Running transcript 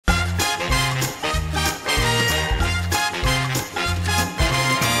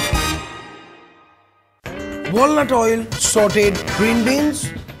walnut oil, sautéed green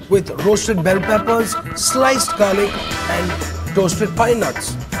beans with roasted bell peppers, sliced garlic and toasted pine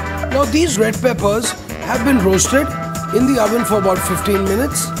nuts. Now these red peppers have been roasted in the oven for about 15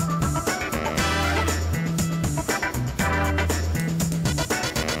 minutes.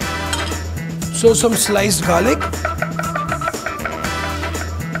 So some sliced garlic,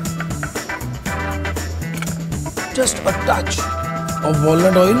 just a touch of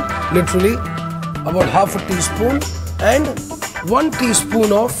walnut oil, literally about half a teaspoon, and 1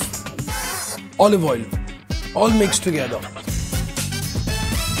 teaspoon of olive oil, all mixed together.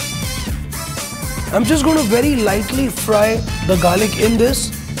 I'm just going to very lightly fry the garlic in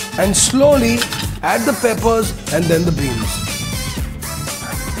this and slowly add the peppers and then the beans.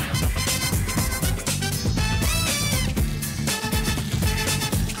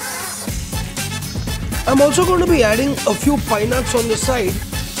 I'm also going to be adding a few pine nuts on the side.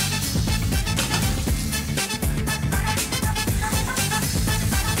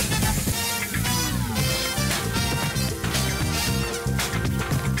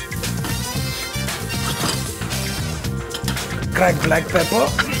 Cracked black pepper.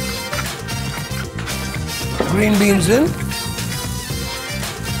 Green beans in.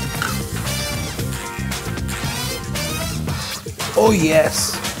 Oh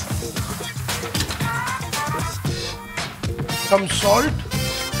yes. Some salt,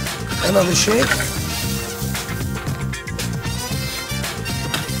 another shake.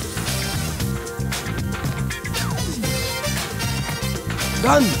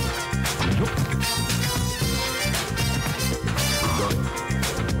 Done.